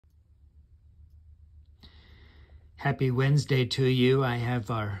Happy Wednesday to you. I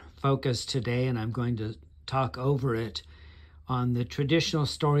have our focus today, and I'm going to talk over it on the traditional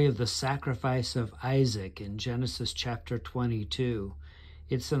story of the sacrifice of Isaac in Genesis chapter 22.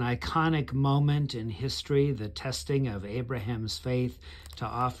 It's an iconic moment in history, the testing of Abraham's faith to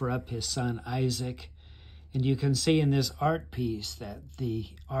offer up his son Isaac. And you can see in this art piece that the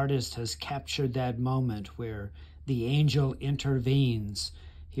artist has captured that moment where the angel intervenes.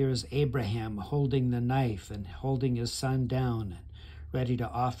 Here's Abraham holding the knife and holding his son down, ready to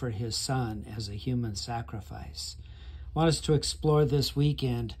offer his son as a human sacrifice. I want us to explore this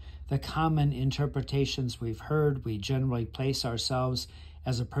weekend the common interpretations we've heard. We generally place ourselves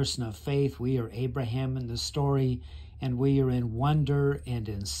as a person of faith. We are Abraham in the story, and we are in wonder and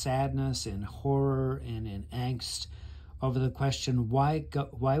in sadness, in horror and in angst over the question, why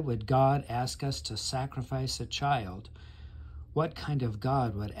would God ask us to sacrifice a child? What kind of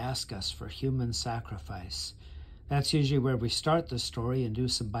God would ask us for human sacrifice? That's usually where we start the story and do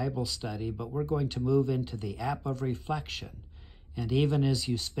some Bible study, but we're going to move into the app of reflection. And even as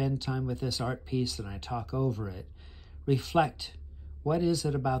you spend time with this art piece and I talk over it, reflect, what is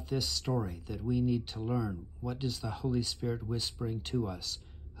it about this story that we need to learn? What is the Holy Spirit whispering to us?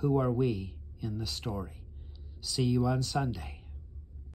 Who are we in the story? See you on Sunday.